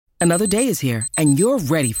Another day is here, and you're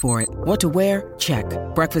ready for it. What to wear? Check.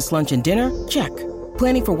 Breakfast, lunch, and dinner? Check.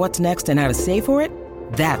 Planning for what's next and how to save for it?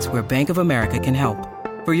 That's where Bank of America can help.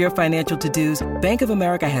 For your financial to-dos, Bank of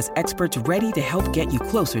America has experts ready to help get you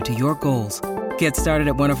closer to your goals. Get started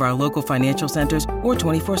at one of our local financial centers or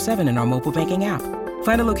 24/7 in our mobile banking app.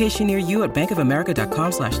 Find a location near you at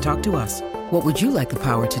bankofamerica.com/talktous. What would you like the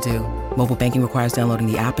power to do? Mobile banking requires downloading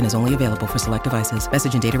the app and is only available for select devices.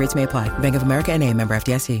 Message and data rates may apply. Bank of America N.A., member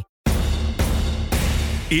FDIC.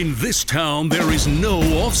 In this town, there is no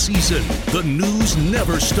off-season. The news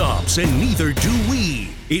never stops, and neither do we.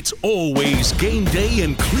 It's always game day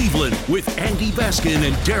in Cleveland with Andy Baskin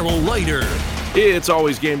and Daryl Ryder. It's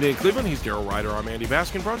always game day in Cleveland. He's Daryl Ryder. I'm Andy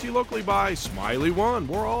Baskin, brought to you locally by Smiley One.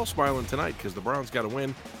 We're all smiling tonight because the Browns got a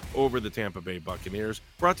win over the Tampa Bay Buccaneers.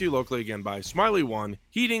 Brought to you locally again by Smiley One,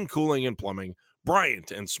 heating, cooling, and plumbing.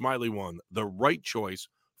 Bryant and Smiley One, the right choice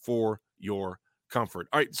for your comfort.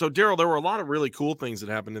 All right, so Daryl, there were a lot of really cool things that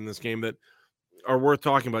happened in this game that are worth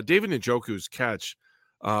talking about. David Njoku's catch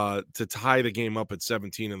to tie the game up at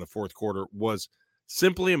 17 in the fourth quarter was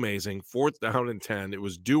simply amazing. 4th down and 10. It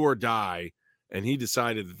was do or die, and he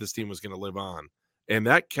decided that this team was going to live on. And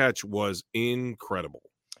that catch was incredible.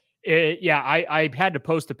 I had to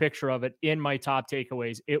post a picture of it in my top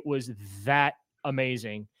takeaways. It was that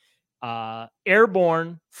amazing.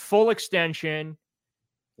 Airborne, full extension,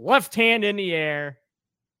 left hand in the air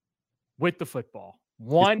with the football.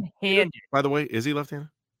 One-handed. By the way, is he left-handed?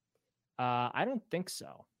 I don't think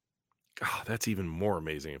so. Oh, that's even more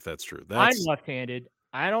amazing if that's true. I'm left-handed.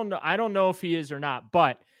 I don't know if he is or not,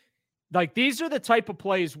 but like these are the type of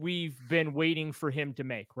plays we've been waiting for him to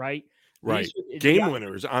make, right? Right. Game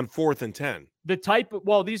winners on 4th and 10.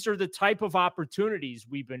 These are the type of opportunities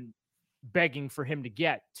we've been begging for him to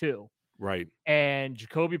get too. Right. And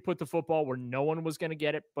Jacoby put the football where no one was going to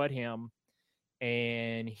get it but him.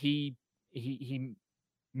 And he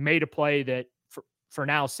made a play that for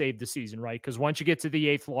now saved the season, right? Because once you get to the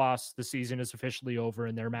 8th loss, the season is officially over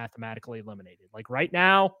and they're mathematically eliminated. Like right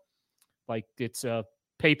now, like it's a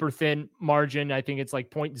paper thin margin. I think it's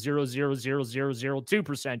like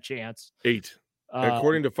 0.000002% chance. 8.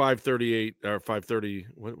 According to 538 or 530,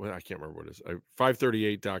 what I can't remember what it is.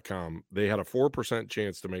 538.com, they had a 4%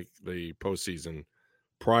 chance to make the postseason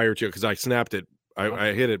prior to, because I snapped it.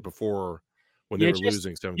 I hit it before when they were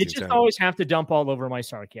losing 17-10. You just always have to dump all over my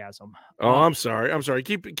sarcasm. Oh, I'm sorry.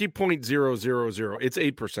 Keep 0.000. It's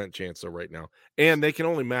 8% chance though right now, and they can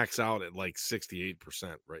only max out at like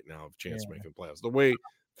 68% right now of chance to make the playoffs. The way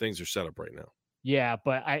things are set up right now. Yeah,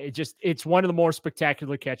 but it's one of the more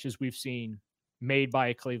spectacular catches we've seen made by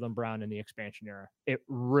a Cleveland Brown in the expansion era. It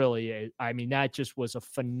really is. I mean, that just was a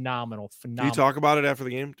phenomenal. Did you talk about it after the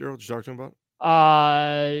game, Daryl? Did you talk to him about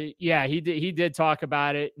it? Yeah, he did talk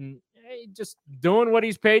about it and just doing what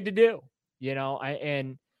he's paid to do, but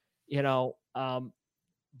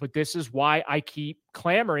this is why I keep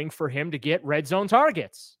clamoring for him to get red zone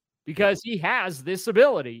targets because he has this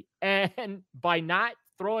ability. And by not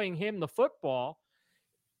throwing him the football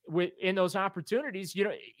in those opportunities, you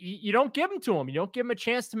don't give them to him. You don't give him a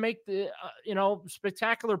chance to make the,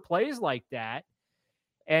 spectacular plays like that.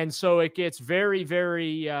 And so it gets very,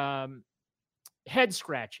 very head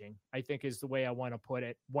scratching, I think is the way I want to put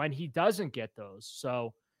it, when he doesn't get those.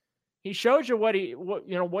 So he shows you what he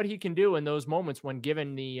can do in those moments when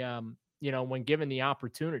given the,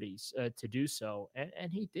 opportunities to do so.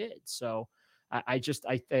 And he did. So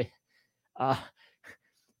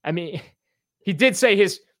he did say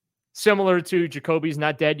his, similar to Jacoby's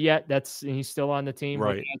not dead yet. He's still on the team.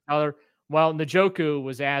 Right. Well, Njoku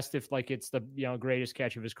was asked if it's the greatest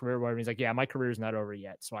catch of his career. Whatever. He's like, yeah, my career is not over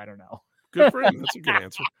yet, so I don't know. Good for him. That's a good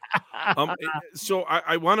answer. So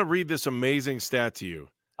I want to read this amazing stat to you.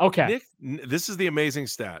 Okay. This is the amazing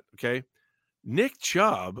stat. Okay. Nick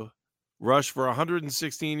Chubb rushed for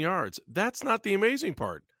 116 yards. That's not the amazing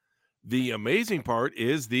part. The amazing part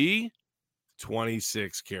is the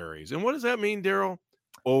 26 carries. And what does that mean, Daryl?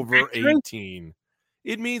 Over 18.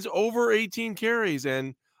 It means over 18 carries.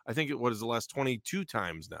 And I think what is the last 22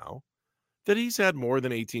 times now that he's had more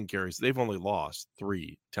than 18 carries. They've only lost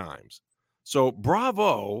 3 times. So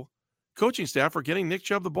bravo, coaching staff, for getting Nick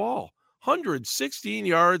Chubb the ball. 116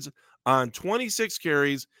 yards on 26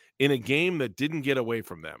 carries in a game that didn't get away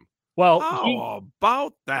from them. Well, how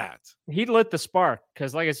about that? He lit the spark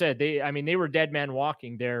because, like I said, they were dead man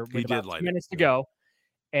walking there with about 2 minutes to go.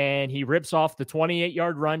 And he rips off the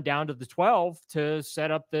 28-yard run down to the 12 to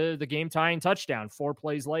set up the game-tying touchdown 4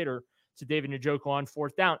 plays later to David Njoku on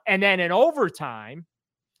 4th down. And then in overtime,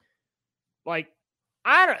 my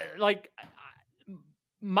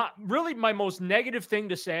most negative thing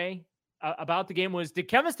to say about the game was, did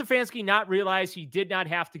Kevin Stefanski not realize he did not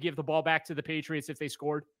have to give the ball back to the Patriots if they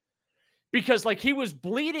scored? Because like he was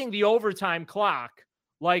bleeding the overtime clock,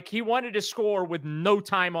 like he wanted to score with no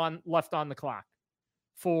time left on the clock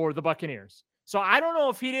for the Buccaneers. So I don't know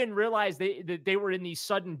if he didn't realize they were in the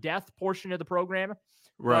sudden death portion of the program.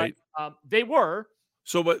 Right. But, they were.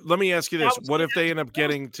 So, but let me ask you this. What if they end up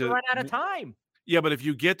getting to run out of time? Yeah, but if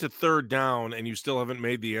you get to third down and you still haven't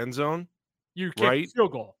made the end zone, you kick the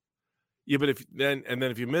field goal. Yeah, but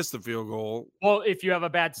if you miss the field goal, well, if you have a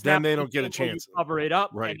bad snap, then they don't get a chance. You cover it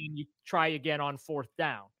up, right? And then you try again on fourth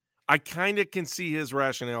down. I kind of can see his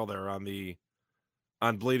rationale there on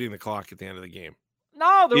bleeding the clock at the end of the game.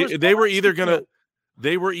 No, they were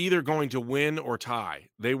either going to win or tie.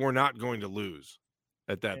 They were not going to lose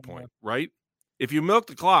at that point, right? If you milk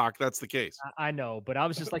the clock, that's the case. I know, but I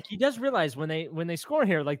was just like, he does realize when they score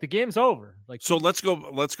here, like the game's over. Like, so let's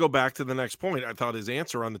go back to the next point. I thought his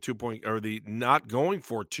answer on the 2-point or the not going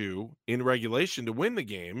for 2 in regulation to win the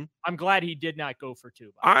game. I'm glad he did not go for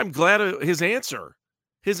 2. I'm glad his answer.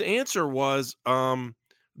 His answer was the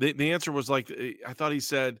answer was like, I thought he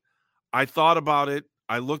said, I thought about it.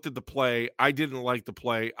 I looked at the play. I didn't like the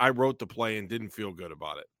play. I wrote the play and didn't feel good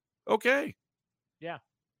about it. Okay. Yeah.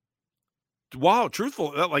 Wow,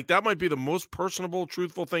 truthful. That might be the most personable,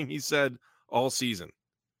 truthful thing he said all season.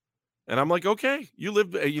 And I'm like, okay, you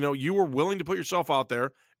lived, you were willing to put yourself out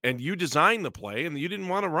there and you designed the play and you didn't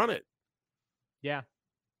want to run it. Yeah.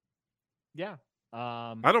 Yeah.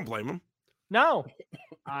 I don't blame him. No.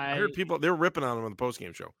 I heard people, they were ripping on him on the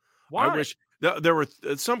postgame show. Why? I wish there were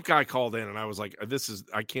some guy called in and I was like,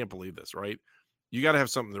 I can't believe this, right? You got to have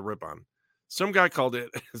something to rip on. Some guy called in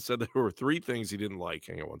and said there were 3 things he didn't like.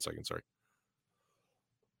 Hang on 1 second. Sorry.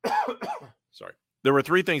 Sorry. There were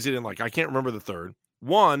 3 things he didn't like. I can't remember the third.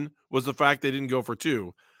 One was the fact they didn't go for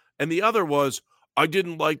 2. And the other was, I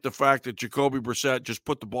didn't like the fact that Jacoby Brissett just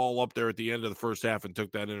put the ball up there at the end of the first half and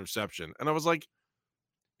took that interception. And I was like,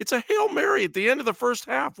 it's a Hail Mary at the end of the first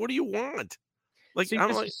half. What do you want? Like,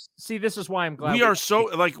 this is why I'm glad we are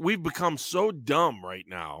so we've become so dumb right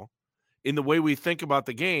now in the way we think about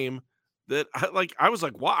the game that I was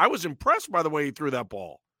like, wow, I was impressed by the way he threw that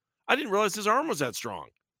ball. I didn't realize his arm was that strong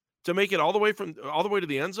to make it all the way to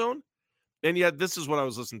the end zone. And yet this is what I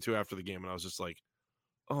was listening to after the game. And I was just like,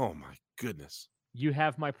 oh my goodness. You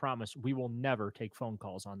have my promise. We will never take phone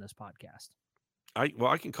calls on this podcast.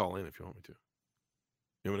 I can call in if you want me to.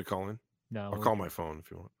 You want me to call in? No. I'll call my phone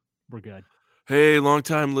if you want. We're good. Hey,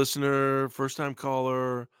 long-time listener, first-time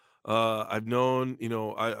caller. I've known,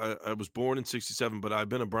 I was born in 1967, but I've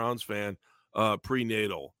been a Browns fan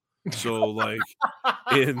prenatal. So like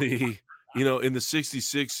in the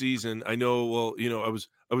 1966 season, I know, well,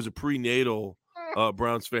 I was a prenatal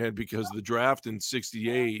Browns fan because the draft in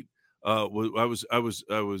 1968 or in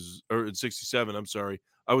 1967, I'm sorry.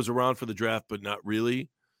 I was around for the draft, but not really.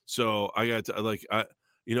 So I got to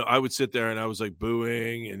I would sit there and I was like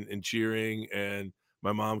booing and cheering, and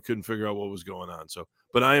my mom couldn't figure out what was going on. So,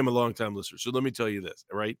 but I am a longtime listener. So let me tell you this,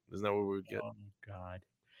 right? Isn't that what we would get? Oh God.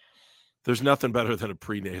 There's nothing better than a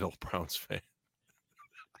prenatal Browns fan.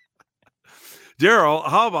 Daryl,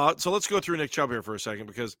 how about, so let's go through Nick Chubb here for a second,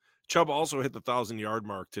 because Chubb also hit the 1,000-yard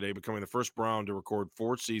mark today, becoming the first Brown to record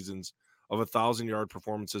 4 seasons of 1,000-yard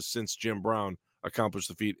performances since Jim Brown accomplished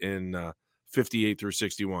the feat in 58 through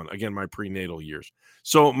 61. Again, my prenatal years.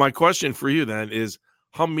 So my question for you then is,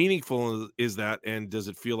 how meaningful is that, and does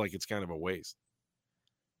it feel like it's kind of a waste?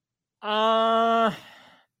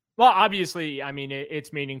 Well, obviously, I mean,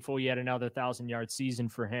 it's meaningful. Yet another 1,000-yard season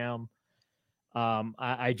for him.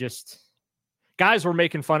 I just, guys were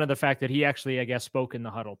making fun of the fact that he actually, I guess, spoke in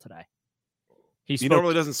the huddle today. He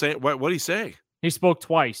normally doesn't say it. What did he say? He spoke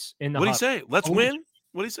twice in the huddle. What did he say? Let's win?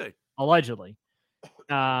 What did he say? Allegedly.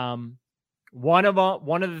 One of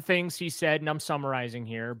the things he said, and I'm summarizing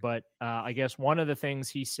here, but I guess one of the things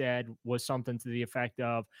he said was something to the effect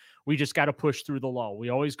of, we just got to push through the lull. We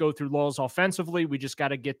always go through lulls offensively. We just got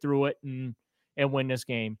to get through it and win this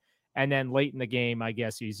game. And then late in the game, I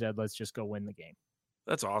guess he said, let's just go win the game.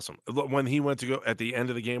 That's awesome. When he went to go at the end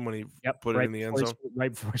of the game, when he put it in the end zone.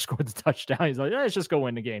 Right before he scored the touchdown, he's like, let's just go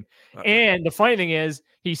win the game. And the funny thing is,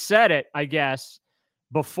 he said it, I guess,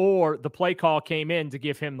 before the play call came in to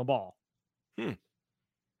give him the ball.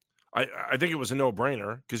 I think it was a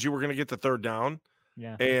no-brainer, because you were going to get the third down.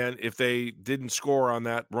 Yeah. And if they didn't score on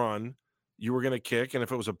that run, you were going to kick. And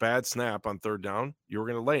if it was a bad snap on third down, you were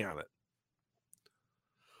going to lay on it.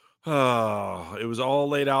 Oh, it was all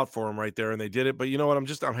laid out for them right there, and they did it. But you know what?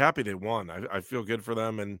 I'm happy they won. I feel good for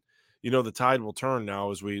them. And, the tide will turn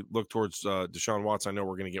now as we look towards Deshaun Watson. I know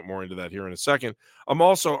we're going to get more into that here in a second.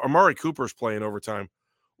 Amari Cooper's playing overtime.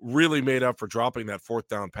 really made up for dropping that fourth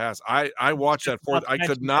down pass. I watched that fourth. I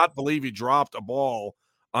could not believe he dropped a ball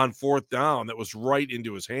on fourth down that was right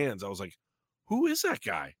into his hands. I was like, who is that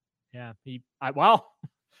guy? Yeah,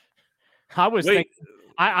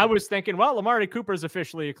 I was thinking, well, Amari Cooper's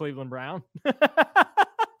officially a Cleveland Brown.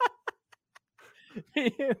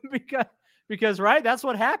 because right, that's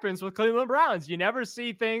what happens with Cleveland Browns. You never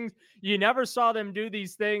see things, you never saw them do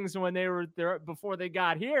these things when they were there before they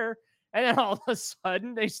got here, and then all of a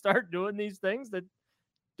sudden they start doing these things that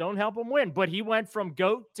don't help them win. But he went from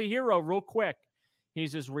GOAT to hero real quick.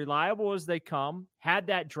 He's as reliable as they come. Had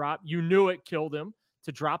that drop, you knew it killed him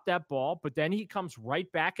to drop that ball, but then he comes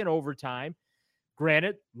right back in overtime.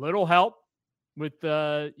 Granted, little help with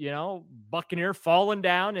the, Buccaneer falling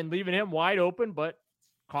down and leaving him wide open, but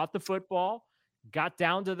caught the football, got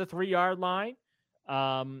down to the 3-yard line,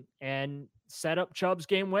 and set up Chubb's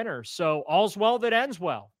game winner. So all's well that ends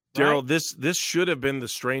well. Daryl, right? this should have been the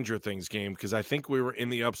Stranger Things game because I think we were in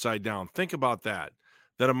the upside down. Think about that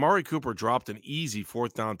Amari Cooper dropped an easy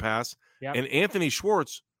fourth down pass, and Anthony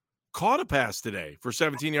Schwartz caught a pass today for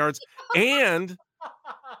 17 yards and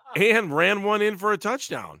ran one in for a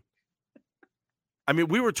touchdown. I mean,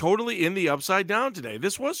 we were totally in the upside down today.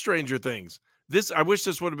 This was Stranger Things. I wish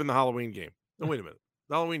this would have been the Halloween game. No, wait a minute.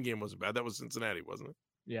 The Halloween game wasn't bad. That was Cincinnati, wasn't it?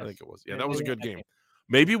 Yeah, I think it was. Yeah, that was a good game.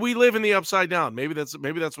 Maybe we live in the upside down. Maybe that's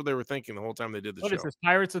what they were thinking the whole time they did the show. What is this,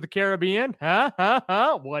 Pirates of the Caribbean?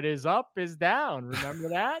 Huh? What is up is down. Remember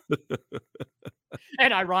that?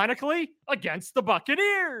 And ironically, against the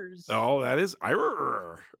Buccaneers. Oh, that is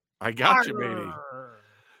I got you, baby.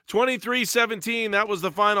 23-17. That was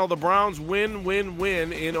the final. The Browns win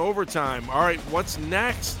in overtime. All right, what's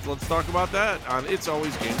next? Let's talk about that on It's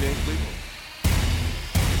Always Game Day in Cleveland.